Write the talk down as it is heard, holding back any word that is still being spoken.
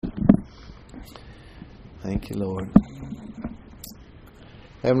Thank you, Lord.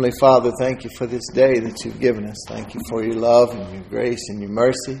 Heavenly Father, thank you for this day that you've given us. Thank you for your love and your grace and your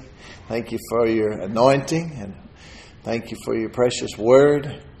mercy. Thank you for your anointing, and thank you for your precious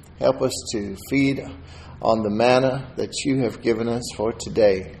word. Help us to feed on the manna that you have given us for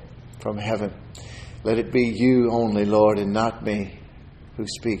today from heaven. Let it be you only, Lord, and not me, who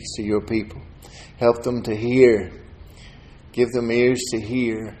speaks to your people. Help them to hear. Give them ears to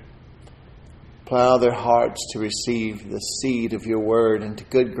hear. Plow their hearts to receive the seed of your word into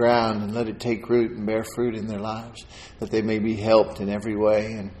good ground, and let it take root and bear fruit in their lives, that they may be helped in every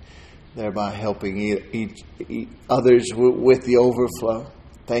way, and thereby helping others with the overflow.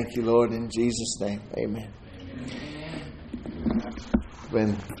 Thank you, Lord, in Jesus' name. Amen.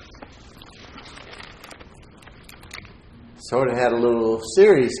 When sort of had a little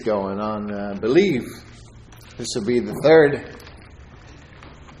series going on Believe. This will be the third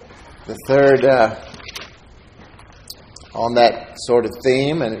on that sort of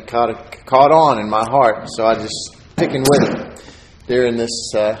theme, and it caught on in my heart, so I just picking with it during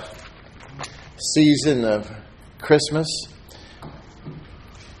this season of Christmas,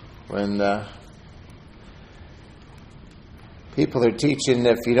 when people are teaching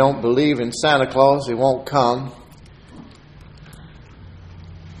that if you don't believe in Santa Claus, he won't come.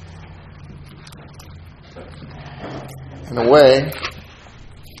 In a way,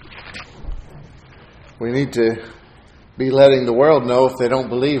 we need to be letting the world know if they don't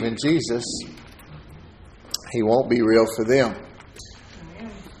believe in Jesus, he won't be real for them.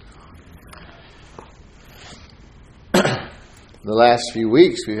 The last few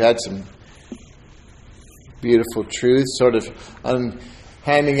weeks, we've had some beautiful truths, sort of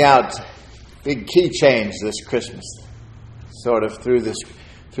handing out big keychains this Christmas, sort of through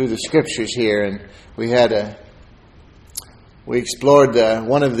the scriptures here, and we explored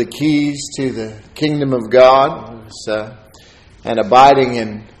one of the keys to the kingdom of God, and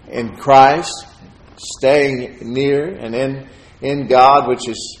abiding in Christ, staying near and in God, which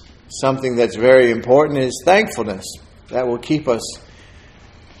is something that's very important, is thankfulness. That will keep us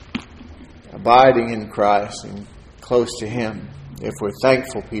abiding in Christ and close to Him if we're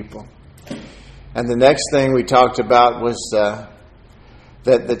thankful people. And the next thing we talked about was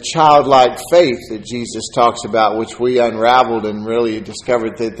that the childlike faith that Jesus talks about, which we unraveled and really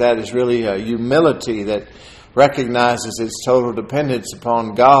discovered that is really a humility that recognizes its total dependence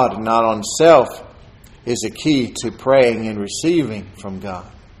upon God and not on self, is a key to praying and receiving from God.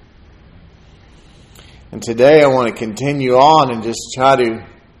 And today I want to continue on and just try to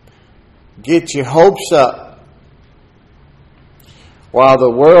get your hopes up. While the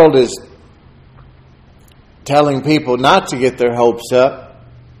world is telling people not to get their hopes up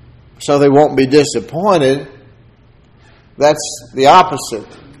so they won't be disappointed, that's the opposite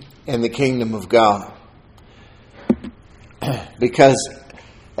in the kingdom of God. Because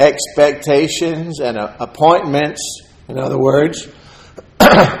expectations and appointments, in other words,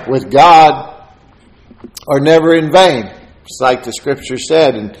 with God are never in vain. It's like the scripture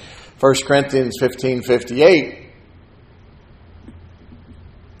said in 1 Corinthians 15:58.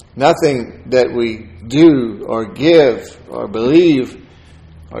 Nothing that we do or give or believe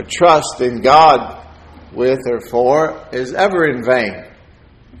or trust in God with or for is ever in vain.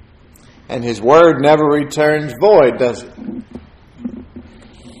 And His word never returns void, does it?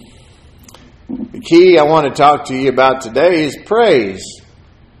 The key I want to talk to you about today is praise.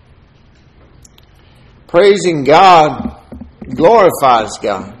 Praising God glorifies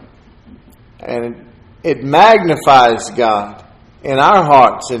God. And it magnifies God in our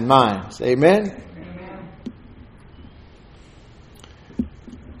hearts and minds. Amen?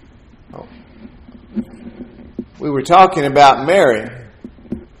 We were talking about Mary,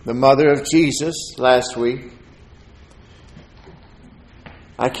 the mother of Jesus, last week.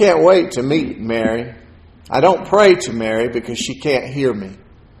 I can't wait to meet Mary. I don't pray to Mary because she can't hear me.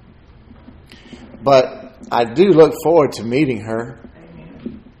 But I do look forward to meeting her.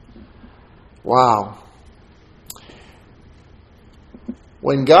 Wow.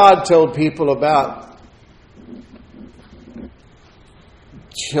 When God told people about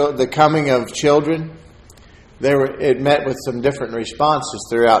the coming of children, it met with some different responses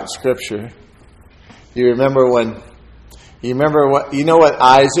throughout Scripture. You remember what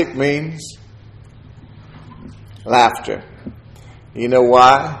Isaac means? Laughter. You know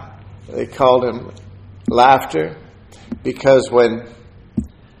why they called him laughter? Because when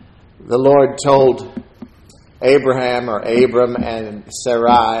the Lord told Abraham, or Abram and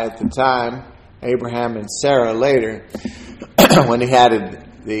Sarai at the time, Abraham and Sarah later, when he added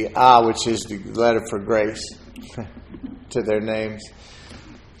the which is the letter for grace to their names,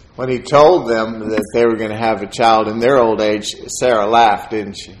 When he told them that they were going to have a child in their old age, Sarah laughed,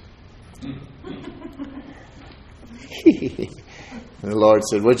 didn't she? And the Lord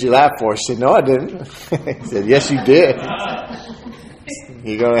said, "What'd you laugh for?" She said, "No, I didn't." He said, "Yes, you did.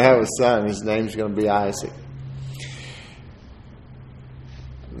 You're going to have a son. His name's going to be Isaac."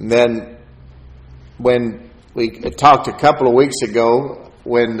 And then when we talked a couple of weeks ago,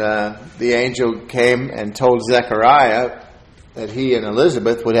 when the angel came and told Zechariah that he and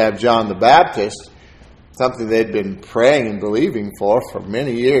Elizabeth would have John the Baptist, something they'd been praying and believing for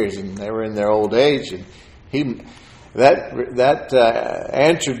many years, and they were in their old age, and that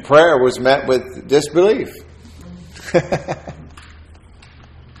answered prayer was met with disbelief.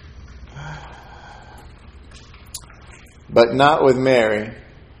 But not with Mary.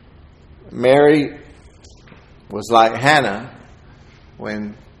 Mary was like Hannah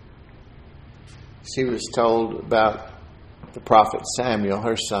when she was told about the prophet Samuel,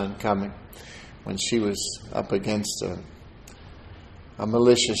 her son, coming, when she was up against a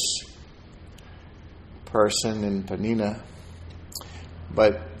malicious person in Peninnah.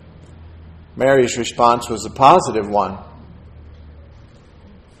 But Mary's response was a positive one.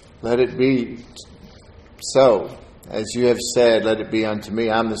 "Let it be so. As you have said, let it be unto me.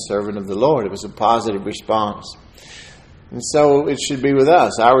 I'm the servant of the Lord." It was a positive response. And so it should be with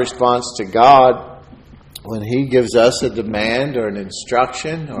us. Our response to God, when He gives us a demand or an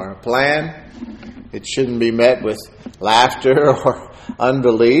instruction or a plan, it shouldn't be met with laughter or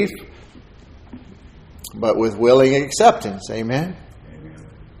unbelief, but with willing acceptance. Amen?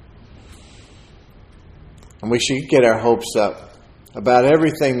 And we should get our hopes up about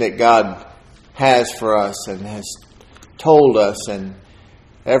everything that God has for us and has told us, and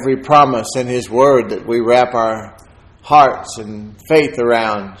every promise in His Word that we wrap our hearts and faith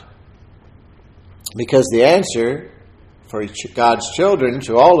around. Because the answer for God's children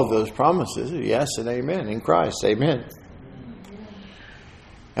to all of those promises is yes and amen in Christ. Amen.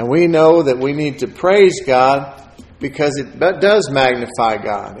 And we know that we need to praise God because it does magnify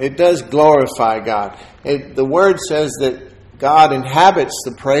God. It does glorify God. The Word says that God inhabits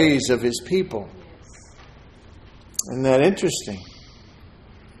the praise of His people. Isn't that interesting?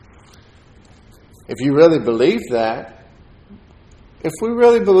 If you really believe that, if we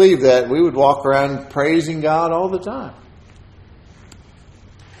really believe that, we would walk around praising God all the time.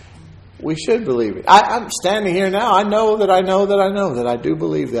 We should believe it. I'm standing here now. I know that I do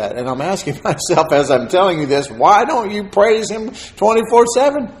believe that. And I'm asking myself as I'm telling you this, why don't you praise Him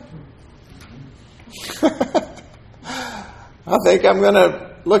 24/7? I think I'm going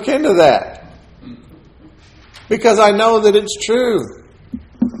to look into that. Because I know that it's true.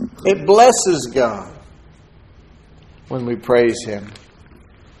 It blesses God when we praise Him.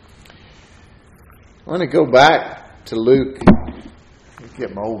 I want to go back to Luke. Let me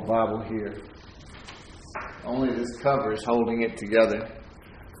get my old Bible here. Only this cover is holding it together.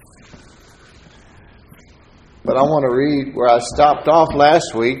 But I want to read where I stopped off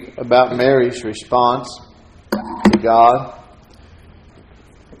last week about Mary's response to God.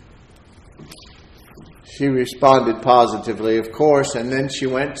 She responded positively, of course, and then she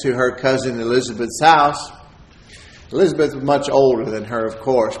went to her cousin Elizabeth's house. Elizabeth was much older than her, of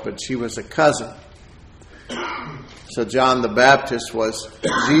course, but she was a cousin. So John the Baptist was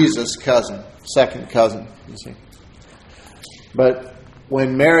Jesus' cousin, second cousin, you see. But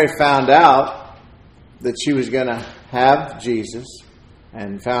when Mary found out that she was going to have Jesus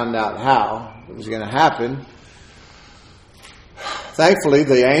and found out how it was going to happen, thankfully,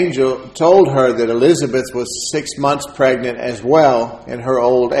 the angel told her that Elizabeth was 6 months pregnant as well in her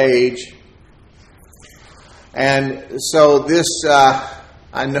old age. And so this,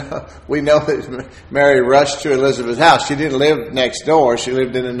 we know that Mary rushed to Elizabeth's house. She didn't live next door. She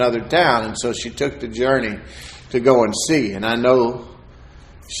lived in another town. And so she took the journey to go and see. And I know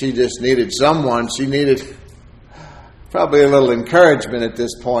she just needed someone. She needed probably a little encouragement at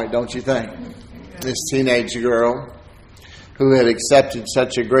this point, don't you think? This teenage girl who had accepted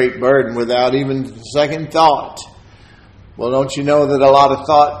such a great burden without even second thought. Well, don't you know that a lot of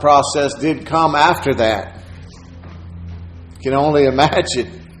thought process did come after that? You can only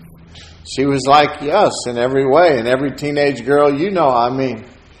imagine. She was like us in every way, and every teenage girl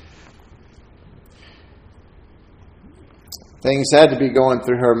Things had to be going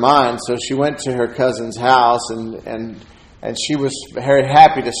through her mind, so she went to her cousin's house, and she was very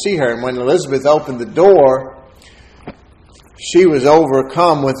happy to see her. And when Elizabeth opened the door, she was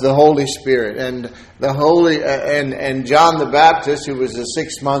overcome with the Holy Spirit, and and John the Baptist, who was a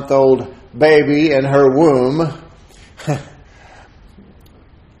 6-month-old baby in her womb,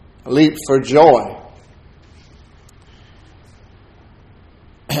 leaped for joy.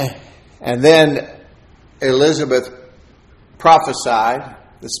 And then Elizabeth prophesied.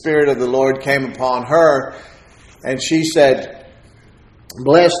 The Spirit of the Lord came upon her, and she said,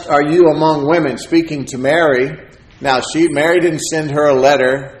 "Blessed are you among women," speaking to Mary. Now, Mary didn't send her a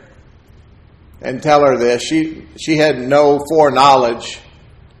letter and tell her this. She had no foreknowledge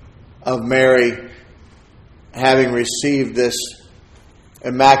of Mary having received this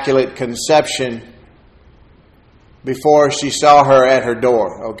immaculate conception before she saw her at her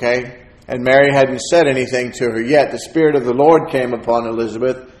door, okay? And Mary hadn't said anything to her yet. The Spirit of the Lord came upon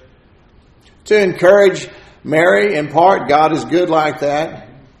Elizabeth to encourage Mary in part. God is good like that.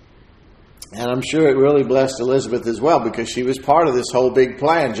 And I'm sure it really blessed Elizabeth as well, because she was part of this whole big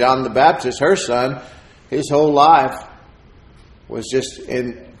plan. John the Baptist, her son, his whole life was just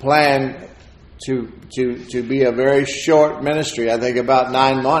in plan to be a very short ministry. I think about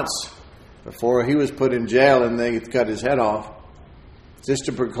 9 months before he was put in jail and they cut his head off, just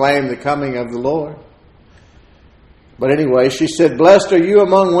to proclaim the coming of the Lord. But anyway, she said, "Blessed are you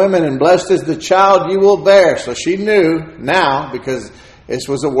among women, and blessed is the child you will bear." So she knew now, because this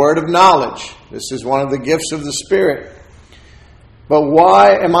was a word of knowledge. This is one of the gifts of the Spirit. "But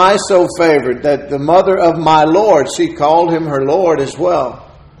why am I so favored that the mother of my Lord," she called him her Lord as well.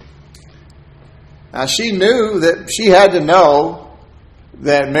 Now she knew that she had to know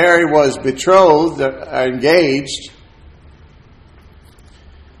that Mary was betrothed, engaged.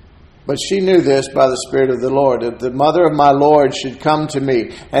 But she knew this by the Spirit of the Lord, that the mother of my Lord should come to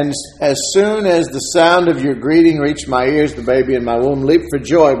me. "And as soon as the sound of your greeting reached my ears, the baby in my womb leaped for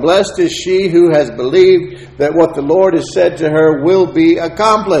joy. Blessed is she who has believed that what the Lord has said to her will be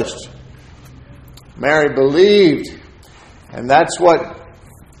accomplished." Mary believed. And that's what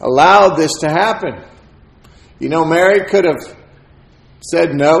allowed this to happen. You know, Mary could have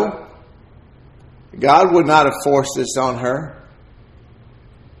said no. God would not have forced this on her.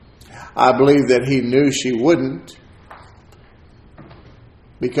 I believe that he knew she wouldn't,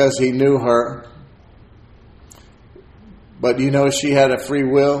 because he knew her. But you know, she had a free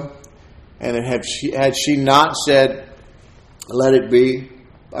will, and had she not said, "Let it be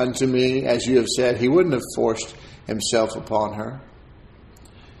unto me as you have said," he wouldn't have forced himself upon her.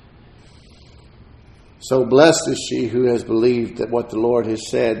 So blessed is she who has believed that what the Lord has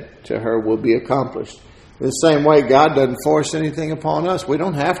said to her will be accomplished. In the same way, God doesn't force anything upon us. We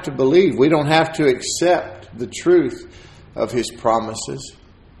don't have to believe. We don't have to accept the truth of his promises.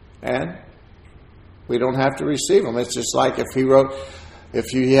 And we don't have to receive them. It's just like if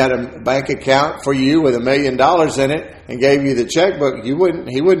he had a bank account for you with $1 million in it and gave you the checkbook, he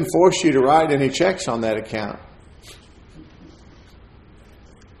wouldn't force you to write any checks on that account.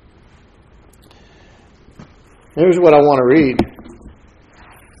 Here's what I want to read.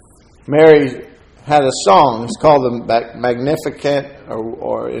 Mary had a song. It's called the Magnificat,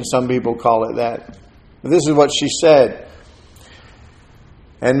 or some people call it that. But this is what she said.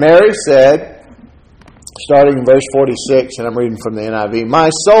 "And Mary said," starting in verse 46, and I'm reading from the NIV, "My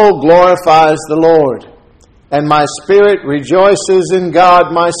soul glorifies the Lord, and my spirit rejoices in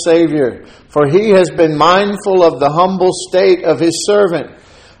God my Savior, for he has been mindful of the humble state of his servant.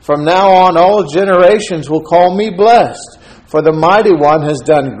 From now on all generations will call me blessed, for the Mighty One has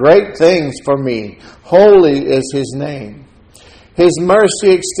done great things for me. Holy is his name. His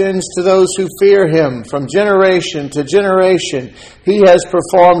mercy extends to those who fear him from generation to generation. He has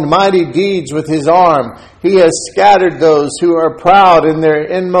performed mighty deeds with his arm. He has scattered those who are proud in their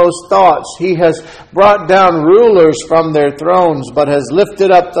inmost thoughts. He has brought down rulers from their thrones, but has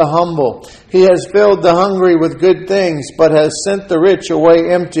lifted up the humble. He has filled the hungry with good things, but has sent the rich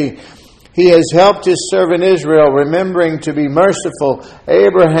away empty. He has helped his servant Israel, remembering to be merciful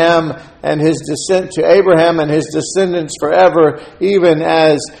Abraham and his descendants forever, even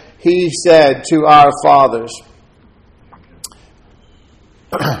as he said to our fathers."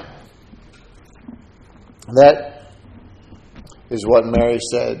 That is what Mary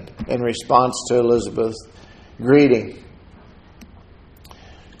said in response to Elizabeth's greeting.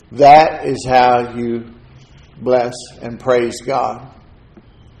 That is how you bless and praise God.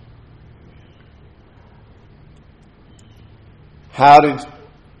 How did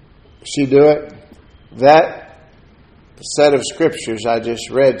she do it? That set of scriptures I just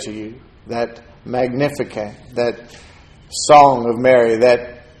read to you, that Magnificat, that song of Mary,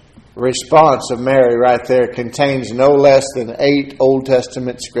 that response of Mary right there contains no less than 8 Old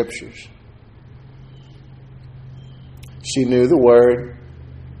Testament scriptures. She knew the Word.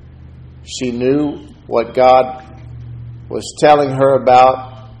 She knew what God was telling her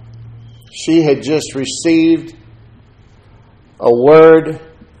about. She had just received a word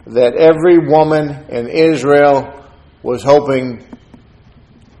that every woman in Israel was hoping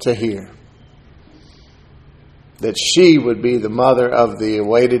to hear. That she would be the mother of the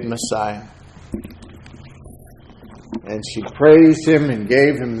awaited Messiah. And she praised Him and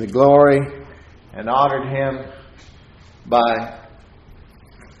gave Him the glory and honored Him by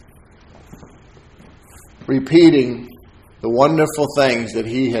repeating the wonderful things that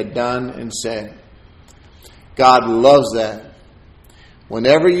He had done and said. God loves that.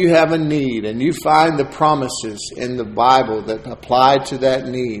 Whenever you have a need and you find the promises in the Bible that apply to that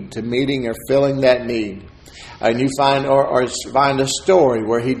need, to meeting or filling that need, and you find or find a story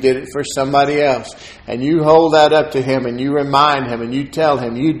where He did it for somebody else, and you hold that up to Him and you remind Him and you tell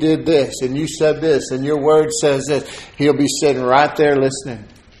Him, you did this and you said this and your word says this, He'll be sitting right there listening.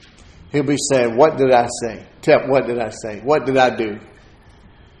 He'll be saying, what did I say? What did I say? What did I do?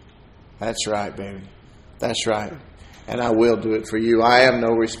 That's right, baby. That's right. And I will do it for you. I am no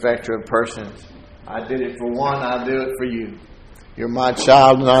respecter of persons. I did it for one, I'll do it for you. You're my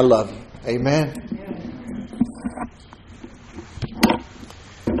child and I love you. Amen.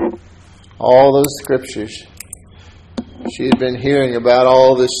 All those scriptures. She had been hearing about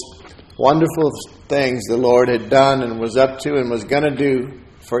all this wonderful things the Lord had done and was up to and was going to do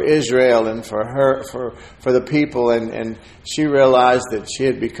for Israel and for her, for the people. And she realized that she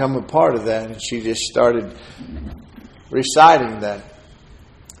had become a part of that. And she just started reciting that,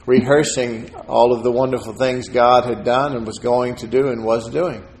 rehearsing all of the wonderful things God had done and was going to do and was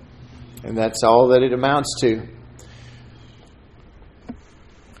doing. And that's all that it amounts to.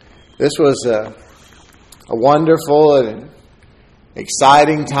 This was a wonderful and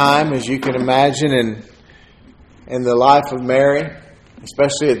exciting time, as you can imagine, in the life of Mary,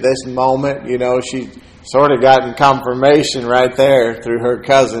 especially at this moment. You know, she sort of gotten confirmation right there through her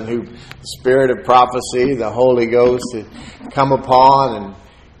cousin, who the spirit of prophecy, the Holy Ghost had come upon,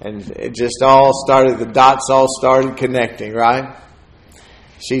 and it just all started, the dots all started connecting, right?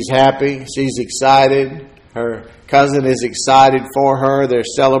 She's happy, she's excited, her cousin is excited for her, they're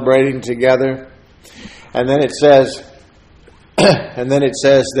celebrating together. And then it says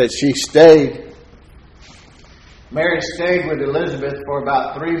that she stayed. Mary stayed with Elizabeth for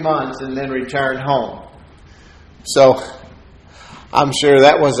about 3 months and then returned home. So I'm sure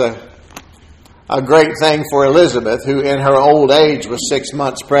that was a great thing for Elizabeth, who in her old age was 6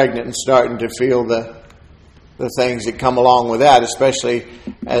 months pregnant and starting to feel the things that come along with that, especially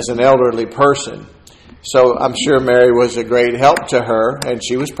as an elderly person. So I'm sure Mary was a great help to her, and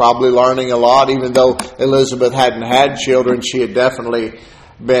she was probably learning a lot. Even though Elizabeth hadn't had children, she had definitely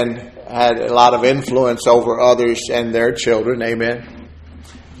had a lot of influence over others and their children. Amen.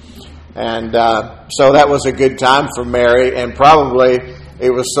 And so that was a good time for Mary, and probably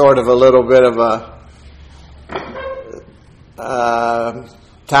it was sort of a little bit of a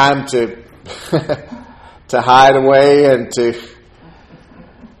time to to hide away and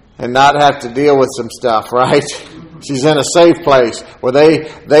not have to deal with some stuff, right? She's in a safe place where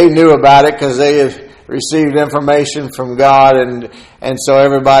they knew about it because they had received information from God, and so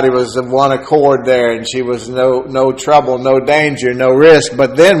everybody was of one accord there, and she was no trouble, no danger, no risk.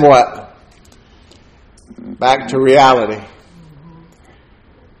 But then what? Back to reality.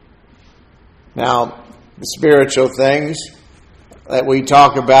 Now, the spiritual things that we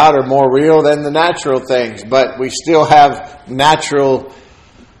talk about are more real than the natural things, but we still have natural.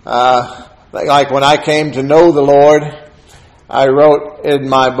 Like when I came to know the Lord, I wrote in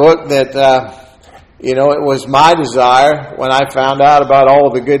my book that it was my desire when I found out about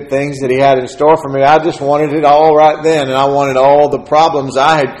all the good things that He had in store for me. I just wanted it all right then, and I wanted all the problems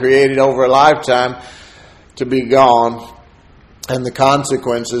I had created over a lifetime to be gone and the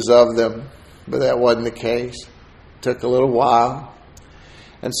consequences of them. But that wasn't the case. It took a little while.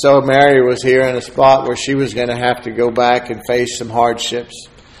 And so Mary was here in a spot where she was going to have to go back and face some hardships,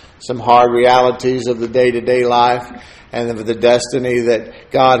 some hard realities of the day-to-day life and of the destiny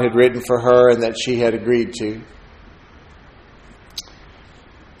that God had written for her and that she had agreed to.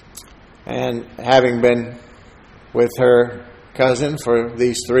 And having been with her cousin for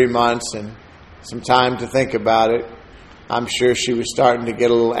these 3 months and some time to think about it, I'm sure she was starting to get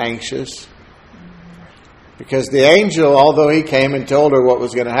a little anxious. Because the angel, although he came and told her what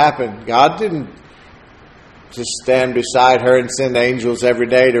was going to happen, God didn't just stand beside her and send angels every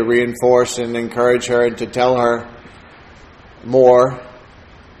day to reinforce and encourage her and to tell her more.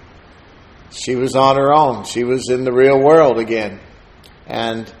 She was on her own. She was in the real world again.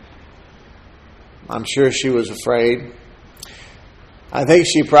 And I'm sure she was afraid. I think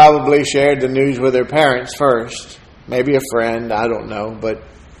she probably shared the news with her parents first. Maybe a friend, I don't know, but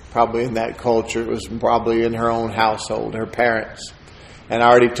probably in that culture, it was probably in her own household, her parents. And I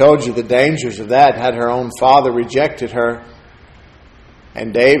already told you the dangers of that. Had her own father rejected her,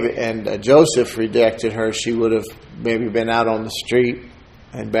 and David and Joseph rejected her, she would have maybe been out on the street,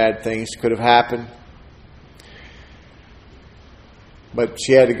 and bad things could have happened. But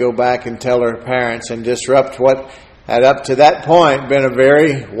she had to go back and tell her parents and disrupt what had up to that point been a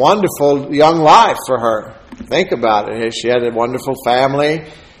very wonderful young life for her. Think about it. She had a wonderful family.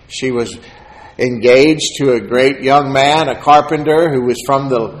 She was engaged to a great young man, a carpenter who was from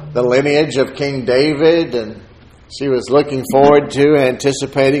the lineage of King David, and she was looking forward to,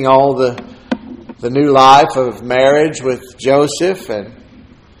 anticipating all the new life of marriage with Joseph. And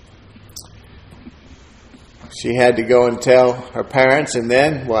she had to go and tell her parents, and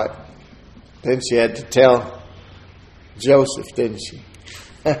then what? Then she had to tell Joseph, didn't she?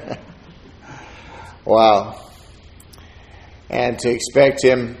 Wow. And to expect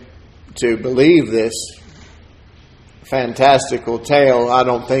him to believe this fantastical tale, I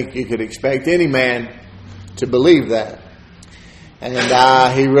don't think you could expect any man to believe that. And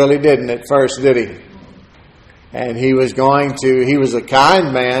he really didn't at first, did he? And he was a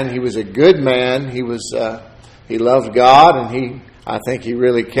kind man, he was a good man, he loved God, and I think he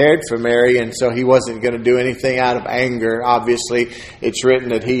really cared for Mary, and so he wasn't going to do anything out of anger. Obviously, it's written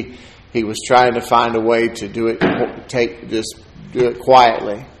that he was trying to find a way to do it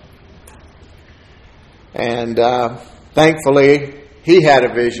quietly. And thankfully, he had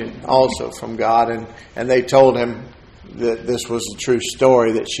a vision also from God, and they told him that this was a true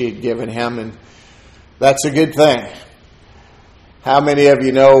story that she had given him, and that's a good thing. How many of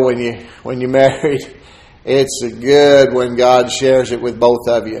you know when you're married, it's good when God shares it with both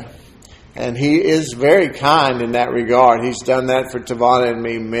of you? And he is very kind in that regard. He's done that for Tavana and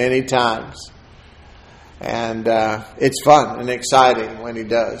me many times. And it's fun and exciting when he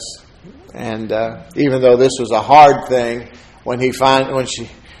does. And even though this was a hard thing, when they finally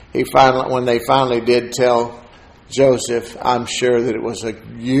did tell Joseph, I'm sure that it was a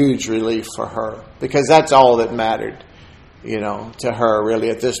huge relief for her, because that's all that mattered, to her really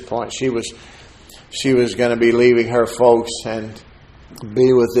at this point. She was going to be leaving her folks and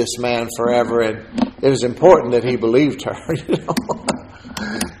be with this man forever, and it was important that he believed her.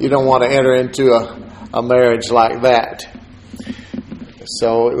 You don't want to enter into a marriage like that.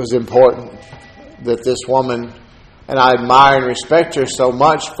 So it was important that this woman, and I admire and respect her so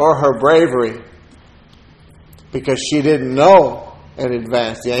much for her bravery, because she didn't know in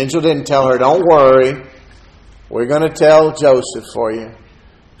advance. The angel didn't tell her, don't worry, we're going to tell Joseph for you.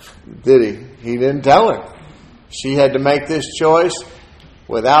 Did he? He didn't tell her. She had to make this choice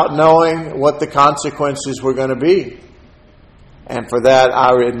without knowing what the consequences were going to be. And for that,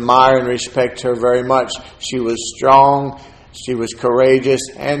 I admire and respect her very much. She was strong, she was courageous,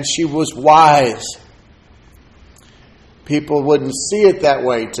 and she was wise. People wouldn't see it that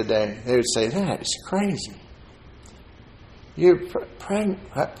way today. They would say, that is crazy. You're praying.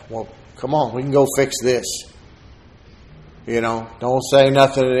 Well, come on, we can go fix this. Don't say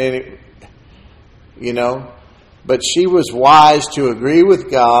nothing But she was wise to agree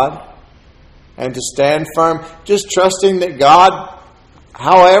with God and to stand firm, just trusting that God,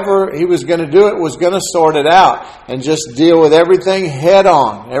 however he was going to do it, was going to sort it out and just deal with everything head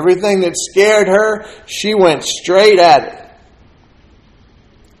on. Everything that scared her, she went straight at it.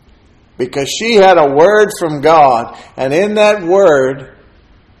 Because she had a word from God, and in that word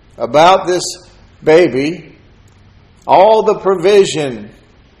about this baby, all the provision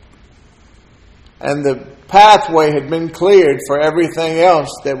and the pathway had been cleared for everything else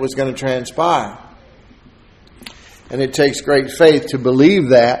that was going to transpire. And it takes great faith to believe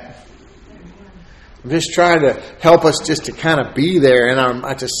that. I'm just trying to help us just to kind of be there and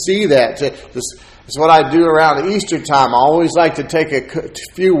to see that. It's what I do around Easter time. I always like to take a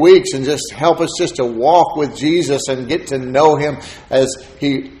few weeks and just help us just to walk with Jesus and get to know him as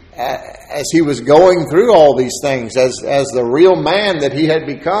he was going through all these things, as the real man that he had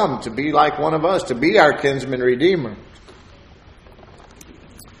become, to be like one of us, to be our kinsman redeemer.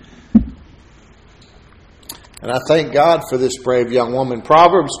 And I thank God for this brave young woman.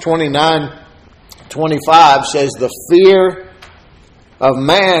 Proverbs 29:25 says, the fear of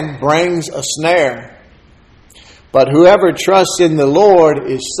man brings a snare, but whoever trusts in the Lord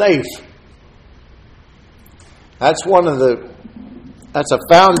is safe. That's a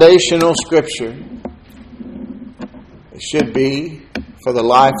foundational scripture. It should be for the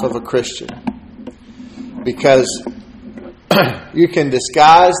life of a Christian. Because you can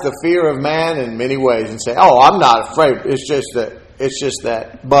disguise the fear of man in many ways and say, oh, I'm not afraid. It's just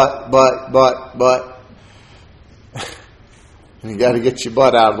that. But. You got to get your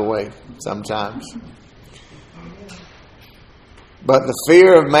butt out of the way sometimes. But the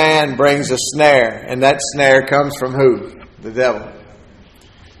fear of man brings a snare. And that snare comes from who? The devil.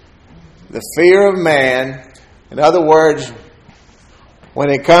 the fear of man. In other words, when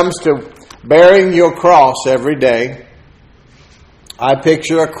it comes to bearing your cross every day, I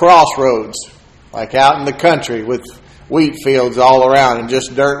picture a crossroads, like out in the country with wheat fields all around and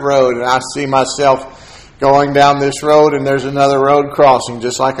just dirt road. And I see myself going down this road and there's another road crossing,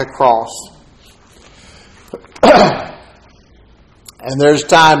 just like a cross. And there's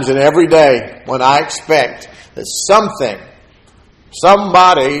times in every day when I expect that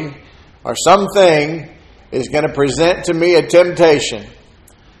somebody, or something is going to present to me a temptation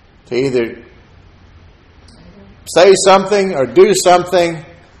to either say something or do something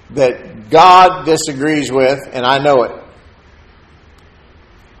that God disagrees with, and I know it.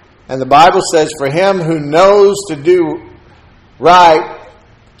 And the Bible says, for him who knows to do right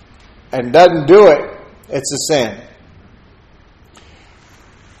and doesn't do it, it's a sin.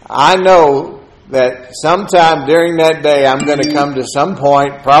 I know that sometime during that day I'm going to come to some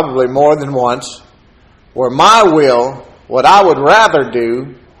point, probably more than once, where my will, what I would rather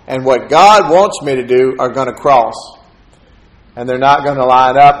do, and what God wants me to do are going to cross. And they're not going to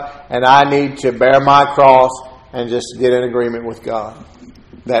line up, and I need to bear my cross and just get in agreement with God.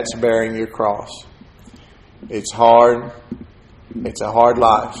 That's bearing your cross. It's hard. It's a hard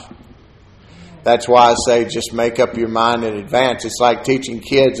life. That's why I say just make up your mind in advance. It's like teaching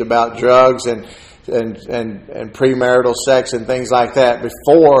kids about drugs and premarital sex and things like that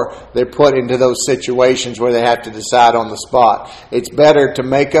before they're put into those situations where they have to decide on the spot. It's better to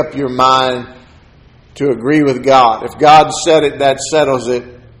make up your mind to agree with God. If God said it, that settles it.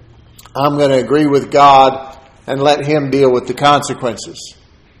 I'm going to agree with God and let Him deal with the consequences.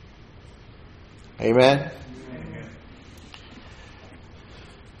 Amen?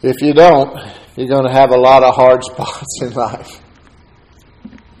 If you don't, you're going to have a lot of hard spots in life.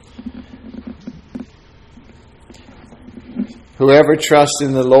 Whoever trusts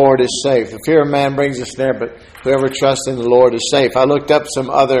in the Lord is safe. The fear of man brings us there, but whoever trusts in the Lord is safe. I looked up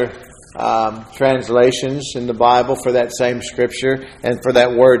some other translations in the Bible for that same scripture, and for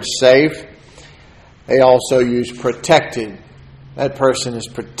that word safe, they also use protected. That person is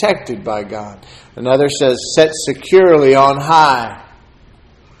protected by God. Another says set securely on high.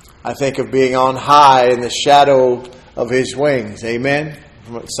 I think of being on high in the shadow of His wings. Amen?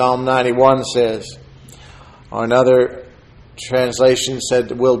 From what Psalm 91 says. Or another translation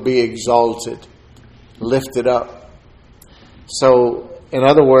said will be exalted, lifted up. So, in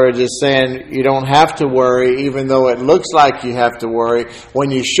other words, it's saying you don't have to worry, even though it looks like you have to worry.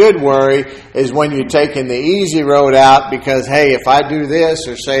 When you should worry is when you're taking the easy road out because, hey, if I do this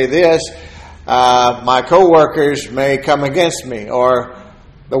or say this, my coworkers may come against me, or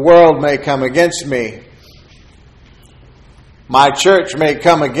the world may come against me. My church may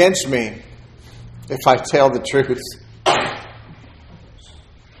come against me if I tell the truth.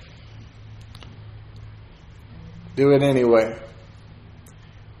 Do it anyway.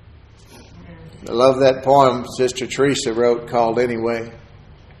 I love that poem Sister Teresa wrote called Anyway.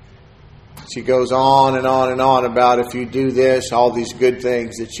 She goes on and on and on about if you do this, all these good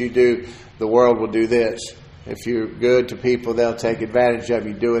things that you do, the world will do this. If you're good to people, they'll take advantage of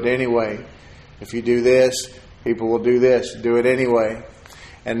you. Do it anyway. If you do this, people will do this. Do it anyway.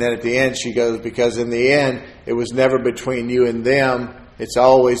 And then at the end she goes, because in the end, it was never between you and them. It's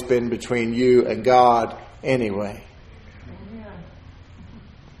always been between you and God anyway.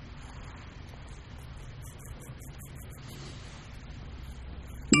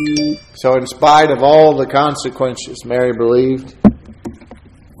 So in spite of all the consequences, Mary believed.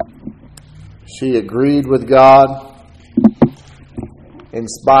 She agreed with God. In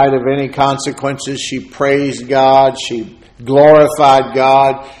spite of any consequences, she praised God. She glorified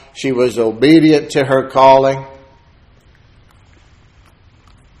God. She was obedient to her calling.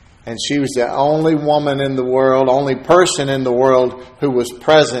 And she was the only woman in the world, only person in the world who was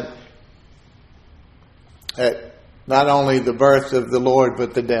present at not only the birth of the Lord,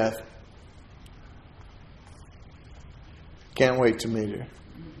 but the death. Can't wait to meet her.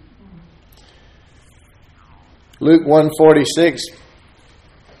 Luke 1:46.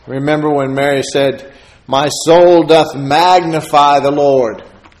 Remember when Mary said, "My soul doth magnify the Lord."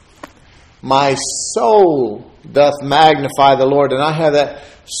 My soul doth magnify the Lord. And I have that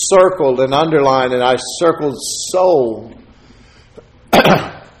circled and underlined, and I circled soul.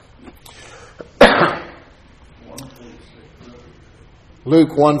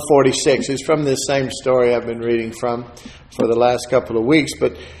 Luke 1:46 is from this same story I've been reading from for the last couple of weeks.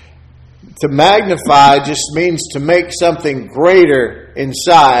 But to magnify just means to make something greater in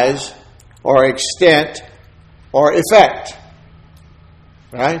size or extent or effect.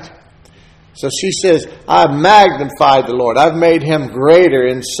 Right? So she says, I've magnified the Lord. I've made Him greater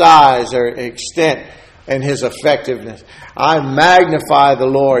in size or extent and His effectiveness. I magnify the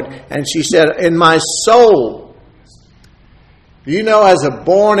Lord. And she said, in my soul. You know, as a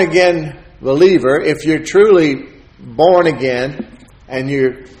born-again believer, if you're truly born again and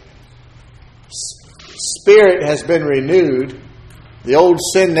your spirit has been renewed, the old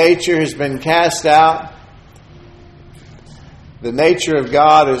sin nature has been cast out, the nature of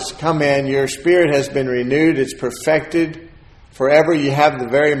God has come in, your spirit has been renewed, it's perfected. Forever you have the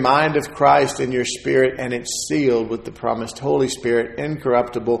very mind of Christ in your spirit, and it's sealed with the promised Holy Spirit,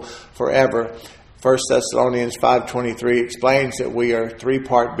 incorruptible forever. 1 Thessalonians 5:23 explains that we are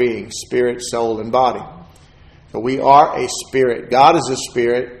three-part beings, spirit, soul, and body. So we are a spirit. God is a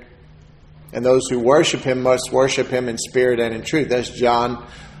spirit, and those who worship Him must worship Him in spirit and in truth. That's John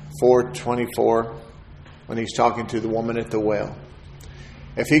 4:24 when He's talking to the woman at the well.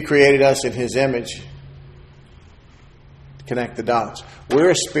 If He created us in His image, connect the dots. We're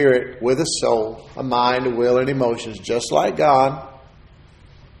a spirit with a soul, a mind, a will, and emotions, just like God,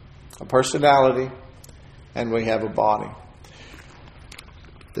 a personality, and we have a body.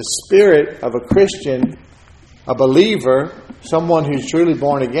 The spirit of a Christian, a believer, someone who's truly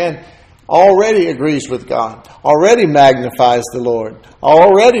born again, already agrees with God, already magnifies the Lord,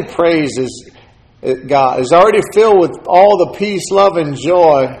 already praises God, is already filled with all the peace, love, and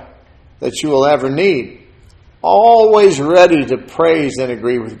joy that you will ever need. Always ready to praise and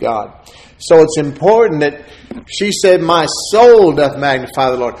agree with God. So it's important that she said, my soul doth magnify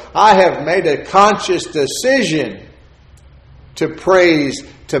the Lord. I have made a conscious decision to praise,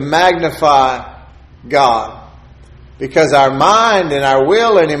 to magnify God. Because our mind and our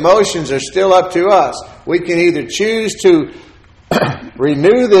will and emotions are still up to us. We can either choose to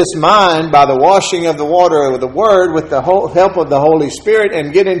renew this mind by the washing of the water of the Word with the help of the Holy Spirit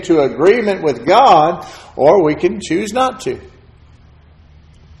and get into agreement with God, or we can choose not to.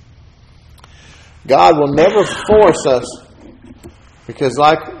 God will never force us, because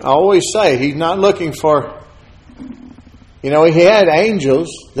like I always say, He's not looking for, He had angels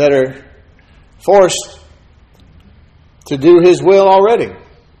that are forced to do His will already.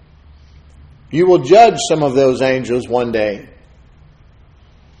 You will judge some of those angels one day.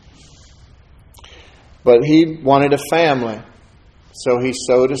 But He wanted a family. So He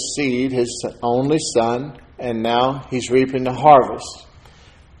sowed a seed, His only Son, and now He's reaping the harvest.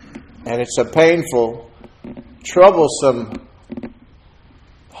 And it's a painful, troublesome,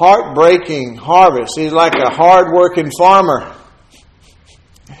 heartbreaking harvest. He's like a hard-working farmer.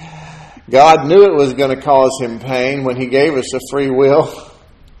 God knew it was going to cause Him pain when He gave us a free will.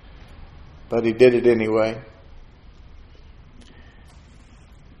 But He did it anyway.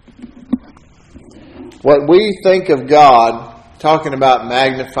 What we think of God, talking about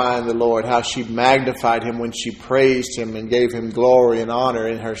magnifying the Lord, how she magnified Him when she praised Him and gave Him glory and honor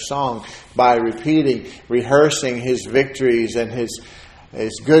in her song by rehearsing His victories and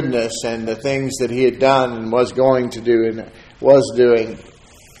His goodness and the things that He had done and was going to do and was doing.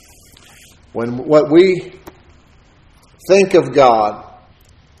 What we think of God,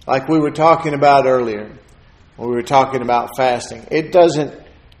 like we were talking about earlier, when we were talking about fasting, it doesn't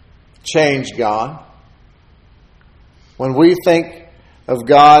change God. When we think of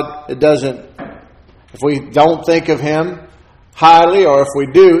God, if we don't think of Him highly, or if we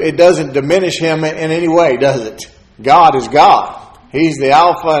do, it doesn't diminish Him in any way, does it? God is God. He's the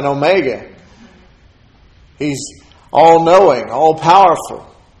Alpha and Omega. He's all-knowing, all-powerful.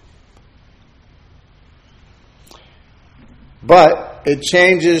 But it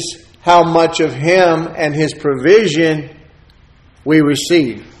changes how much of Him and His provision we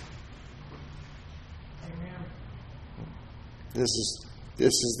receive. This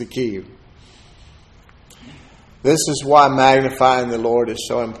is the key. This is why magnifying the Lord is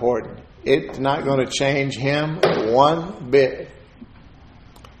so important. It's not going to change Him one bit.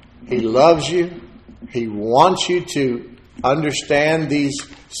 He loves you. He wants you to understand these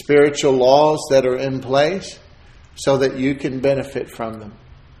spiritual laws that are in place so that you can benefit from them.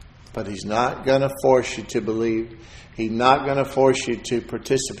 But He's not going to force you to believe. He's not going to force you to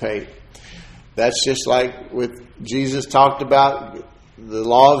participate. That's just like with Jesus talked about the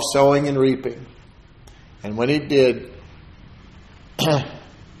law of sowing and reaping. And when He did, of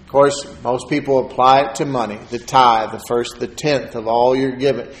course, most people apply it to money. The tithe, the tenth of all you're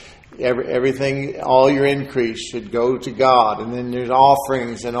given. Everything, all your increase should go to God. And then there's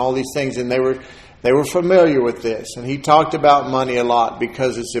offerings and all these things. And they were familiar with this. And He talked about money a lot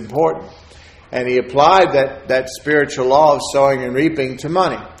because it's important. And He applied that spiritual law of sowing and reaping to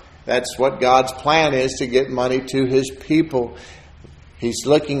money. That's what God's plan is, to get money to His people. He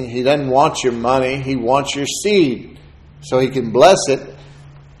doesn't want your money. He wants your seed so He can bless it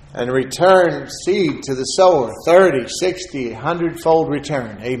and return seed to the sower. 30, 60, 100-fold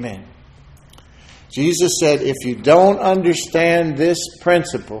return. Amen. Jesus said, if you don't understand this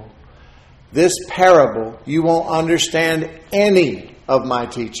principle, this parable, you won't understand any of my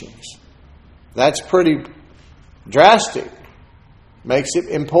teachings. That's pretty drastic. Makes it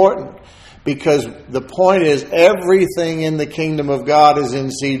important. Because the point is, everything in the kingdom of God is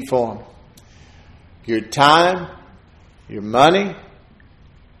in seed form. Your time, your money,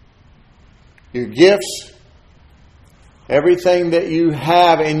 your gifts, everything that you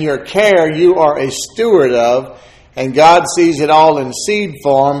have in your care, you are a steward of. And God sees it all in seed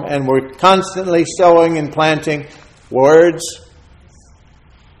form. And we're constantly sowing and planting words.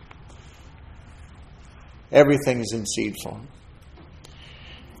 Everything is in seed form.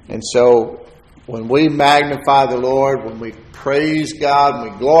 And so when we magnify the Lord, when we praise God,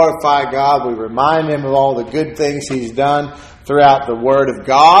 when we glorify God, we remind Him of all the good things He's done throughout the Word of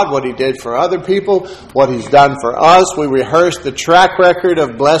God, what He did for other people, what He's done for us. We rehearse the track record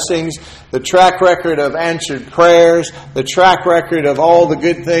of blessings, the track record of answered prayers, the track record of all the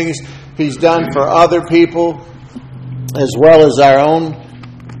good things He's done for other people, as well as our own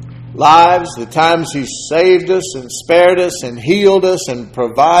lives, the times He saved us and spared us and healed us and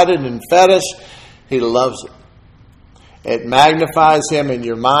provided and fed us. He loves it. It magnifies Him in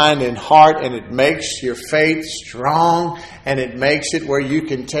your mind and heart, and it makes your faith strong, and it makes it where you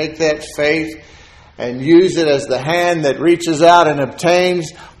can take that faith and use it as the hand that reaches out and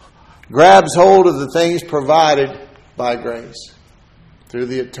obtains, grabs hold of the things provided by grace through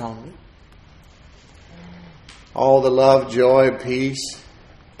the atonement. All the love, joy, peace,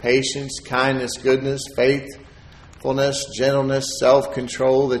 patience, kindness, goodness, faithfulness, gentleness,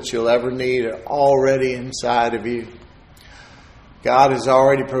 self-control that you'll ever need are already inside of you. God has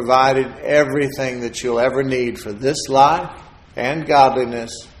already provided everything that you'll ever need for this life and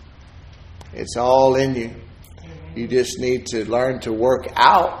godliness. It's all in you. You just need to learn to work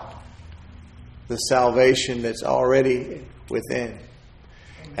out the salvation that's already within.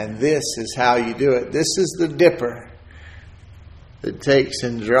 And this is how you do it. This is the dipper that takes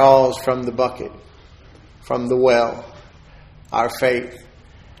and draws from the bucket, from the well, our faith.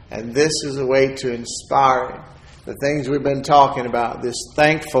 And this is a way to inspire it. The things we've been talking about, this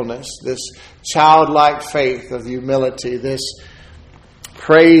thankfulness, this childlike faith of humility, this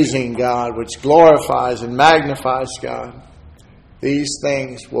praising God, which glorifies and magnifies God. These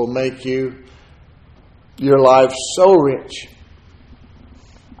things will make your life so rich.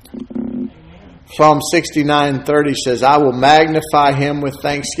 Psalm 69:30 says, I will magnify Him with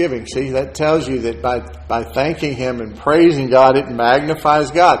thanksgiving. See, that tells you that by thanking Him and praising God, it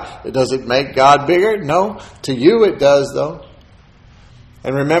magnifies God. Does it make God bigger? No. To you it does, though.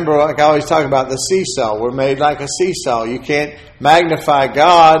 And remember, like I always talk about the seesaw. We're made like a seesaw. You can't magnify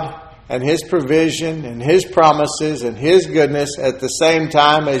God and His provision and His promises and His goodness at the same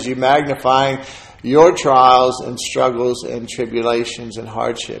time as you magnifying your trials and struggles and tribulations and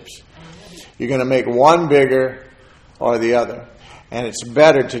hardships. You're going to make one bigger or the other. And it's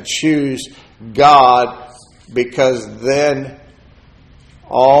better to choose God, because then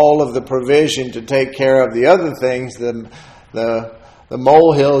all of the provision to take care of the other things, the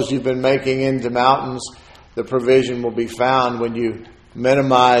molehills you've been making into mountains, the provision will be found when you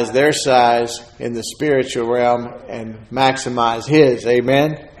minimize their size in the spiritual realm and maximize His.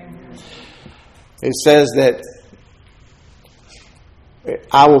 Amen? It says that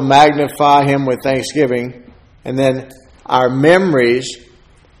I will magnify Him with thanksgiving. And then our memories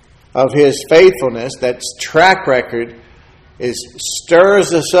of His faithfulness, that's track record,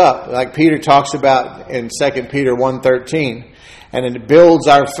 stirs us up, like Peter talks about in 2 Peter 1:13. And it builds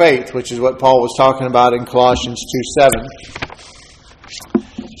our faith, which is what Paul was talking about in Colossians 2:7.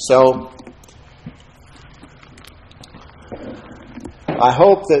 So, I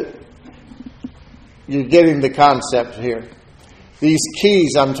hope that you're getting the concept here. These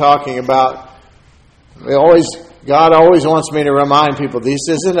keys I'm talking about, God always wants me to remind people, this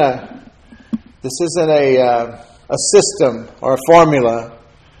isn't a system or a formula.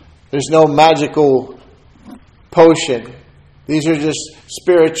 There's no magical potion. These are just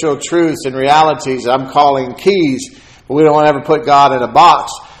spiritual truths and realities I'm calling keys. We don't ever put God in a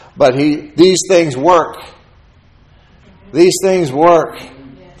box, but these things work. These things work.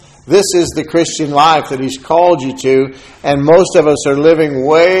 This is the Christian life that He's called you to, and most of us are living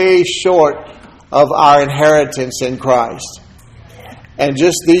way short of our inheritance in Christ. And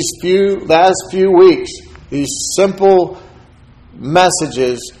just these last few weeks, these simple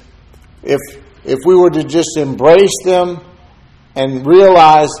messages, if we were to just embrace them and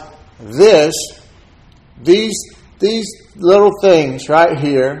realize these little things right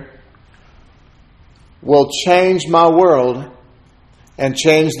here will change my world and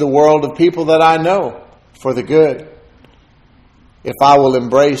change the world of people that I know for the good, if I will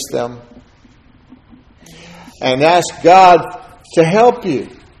embrace them and ask God to help you.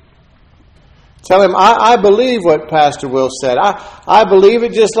 Tell Him, I believe what Pastor Will said. I believe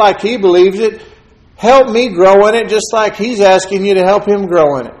it just like he believes it. Help me grow in it just like he's asking you to help him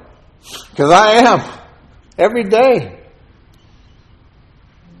grow in it. Because I am. Every day.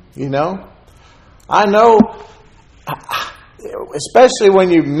 You know? I know, especially when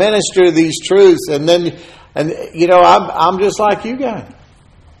you minister these truths, and you know, I'm just like you guys.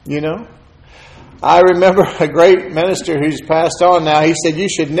 You know? I remember a great minister who's passed on now. He said, you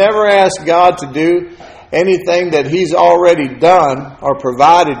should never ask God to do anything that He's already done or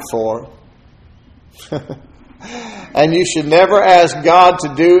provided for. And you should never ask God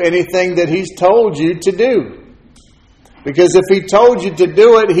to do anything that He's told you to do. Because if He told you to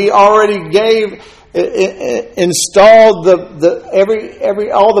do it, He already installed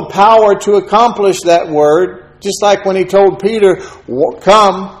all the power to accomplish that word. Just like when He told Peter,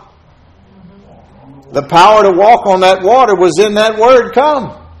 come. The power to walk on that water was in that word,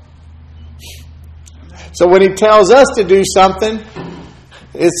 come. So when He tells us to do something,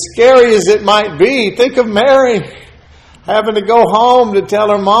 as scary as it might be, think of Mary having to go home to tell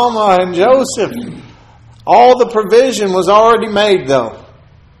her mama and Joseph. All the provision was already made, though.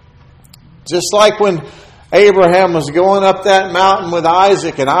 Just like when Abraham was going up that mountain with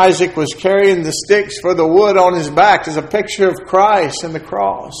Isaac, and Isaac was carrying the sticks for the wood on his back as a picture of Christ and the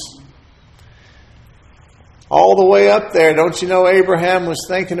cross. All the way up there, don't you know Abraham was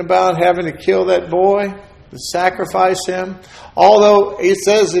thinking about having to kill that boy, to sacrifice him? Although it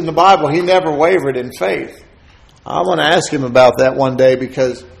says in the Bible he never wavered in faith. I want to ask him about that one day,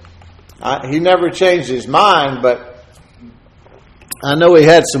 because he never changed his mind, but I know he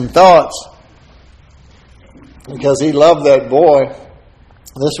had some thoughts because he loved that boy.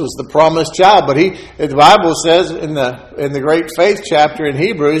 This was the promised child, but the Bible says in the great faith chapter in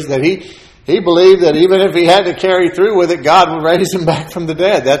Hebrews that he believed that even if he had to carry through with it, God would raise him back from the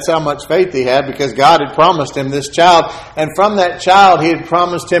dead. That's how much faith he had, because God had promised him this child. And from that child, He had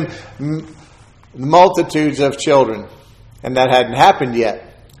promised him multitudes of children. And that hadn't happened yet.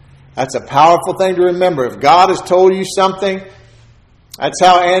 That's a powerful thing to remember. If God has told you something, that's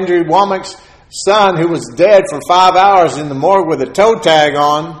how Andrew Womack's son, who was dead for 5 hours in the morgue with a toe tag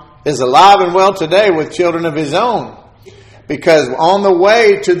on, is alive and well today with children of his own. Because on the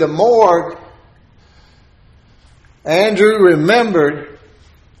way to the morgue, Andrew remembered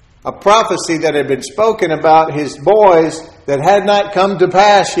a prophecy that had been spoken about his boys that had not come to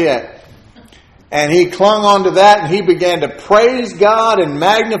pass yet. And he clung on to that, and he began to praise God and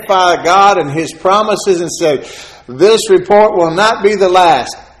magnify God and His promises, and said, this report will not be the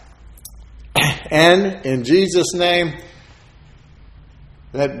last. And in Jesus' name,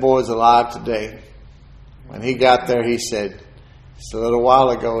 that boy's alive today. When he got there, he said, just a little while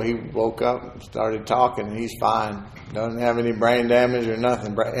ago, he woke up and started talking, and he's fine. Doesn't have any brain damage or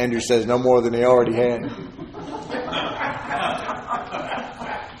nothing. Andrew says no more than he already had.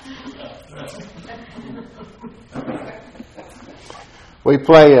 We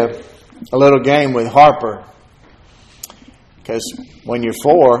play a little game with Harper, because when you're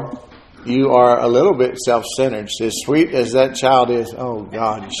 4, you are a little bit self-centered. As sweet as that child is, oh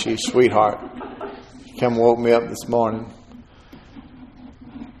God, she's a sweetheart. She come woke me up this morning.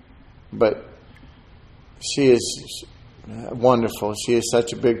 But she is wonderful. She is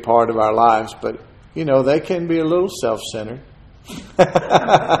such a big part of our lives. But, you know, they can be a little self-centered.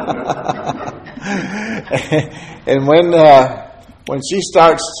 And when she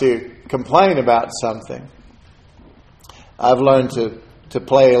starts to complain about something, I've learned to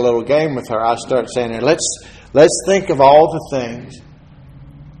play a little game with her. I start saying to her, let's think of all the things.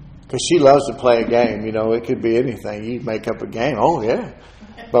 Because she loves to play a game. You know, it could be anything. You make up a game. Oh, yeah.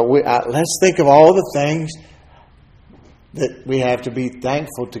 But let's think of all the things that we have to be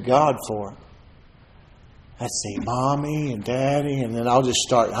thankful to God for. Let's see, Mommy and Daddy, and then I'll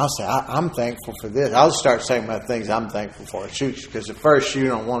say, I'm thankful for this. I'll start saying my things I'm thankful for. Shoot, because at first you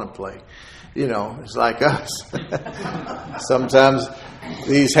don't want to play. You know, it's like us. Sometimes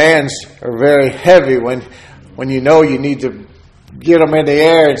these hands are very heavy when you know you need to get them in the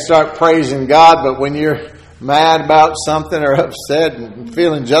air and start praising God, but when you're mad about something or upset and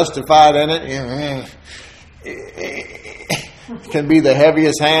feeling justified in it, it can be the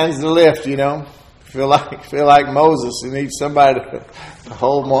heaviest hands to lift, you know. Feel like Moses and need somebody to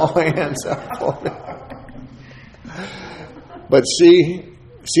hold my hands up for me. But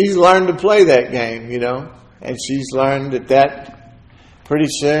she's learned to play that game, and she's learned that pretty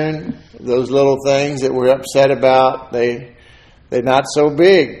soon those little things that we're upset about, they're not so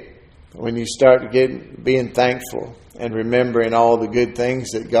big when you start being thankful and remembering all the good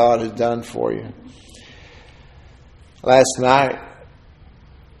things that God has done for you. Last night,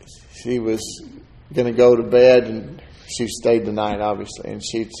 she was going to go to bed, and she stayed the night, obviously, and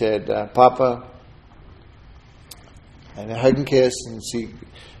she said, Papa, and a hug and kiss, and she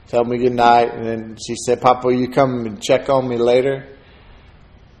told me good night, and then she said, Papa, will you come and check on me later?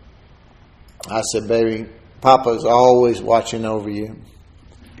 I said, baby, Papa's always watching over you,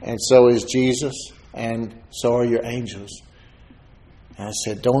 and so is Jesus, and so are your angels. And I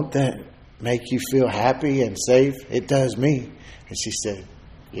said, don't that make you feel happy and safe? It does me. And she said,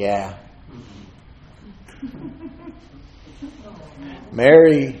 yeah.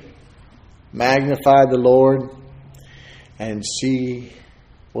 Mary magnified the Lord, and she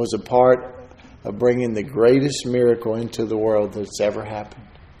was a part of bringing the greatest miracle into the world that's ever happened.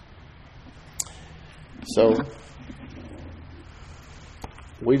 So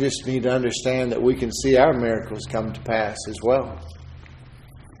we just need to understand that we can see our miracles come to pass as well.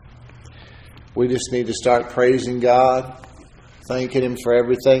 We just need to start praising God, thanking Him for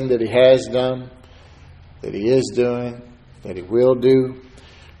everything that He has done, that He is doing, that He will do,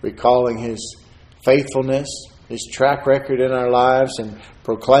 recalling His faithfulness, His track record in our lives, and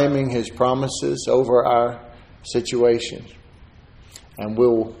proclaiming His promises over our situations. And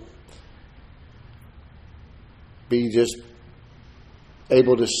we'll be just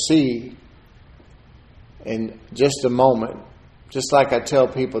able to see in just a moment, just like I tell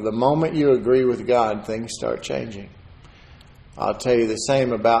people, the moment you agree with God, things start changing. I'll tell you the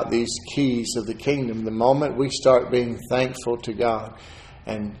same about these keys of the kingdom. The moment we start being thankful to God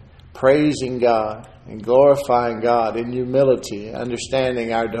and praising God and glorifying God in humility,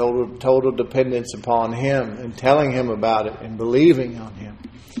 understanding our total dependence upon Him and telling Him about it and believing on Him,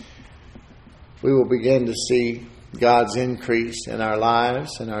 we will begin to see God's increase in our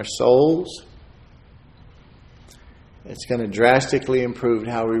lives and our souls. It's going to drastically improve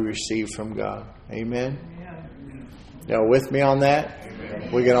how we receive from God. Amen? Y'all with me on that?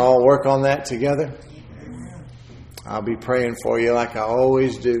 Amen. We can all work on that together? I'll be praying for you like I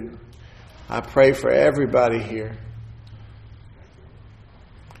always do. I pray for everybody here.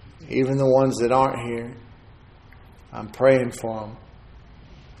 Even the ones that aren't here. I'm praying for them.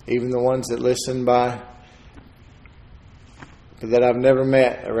 Even the ones that listen by, that I've never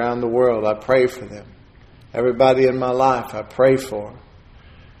met around the world, I pray for them. Everybody in my life, I pray for.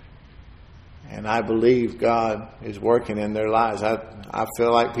 And I believe God is working in their lives. I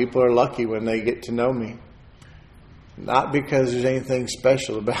feel like people are lucky when they get to know me. Not because there's anything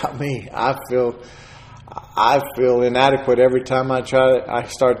special about me. I feel inadequate every time I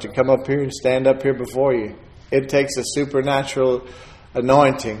start to come up here and stand up here before you. It takes a supernatural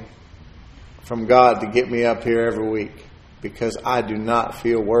anointing from God to get me up here every week, because I do not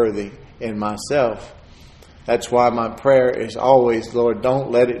feel worthy in myself. That's why my prayer is always, Lord,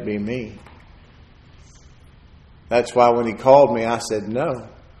 don't let it be me. That's why when He called me, I said no.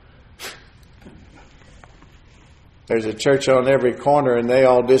 There's a church on every corner and they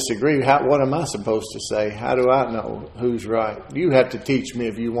all disagree. What am I supposed to say? How do I know who's right? You have to teach me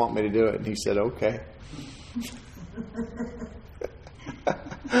if you want me to do it. And he said, okay.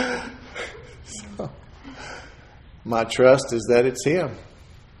 So, my trust is that it's Him.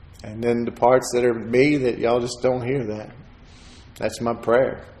 And then the parts that are me, that y'all just don't hear that. That's my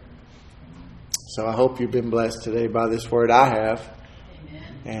prayer. So I hope you've been blessed today by this word I have.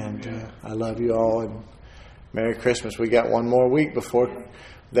 Amen. And I love you all. And Merry Christmas. We got one more week before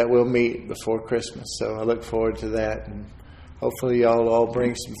that we'll meet before Christmas. So I look forward to that. And hopefully y'all all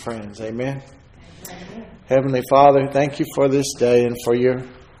bring some friends. Amen. Amen. Heavenly Father, thank you for this day and for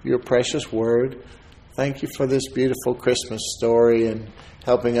your precious word. Thank you for this beautiful Christmas story and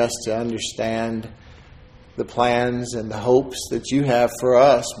helping us to understand the plans and the hopes that you have for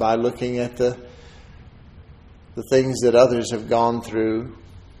us by looking at the things that others have gone through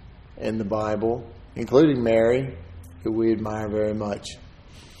in the Bible, including Mary, who we admire very much.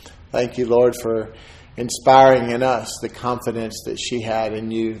 Thank you, Lord, for inspiring in us the confidence that she had in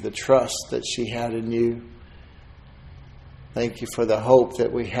you, the trust that she had in you. Thank you for the hope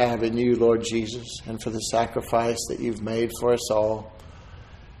that we have in you, Lord Jesus, and for the sacrifice that you've made for us all.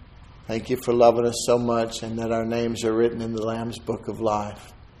 Thank you for loving us so much and that our names are written in the Lamb's Book of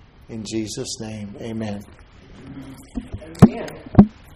Life. In Jesus' name, amen. Amen.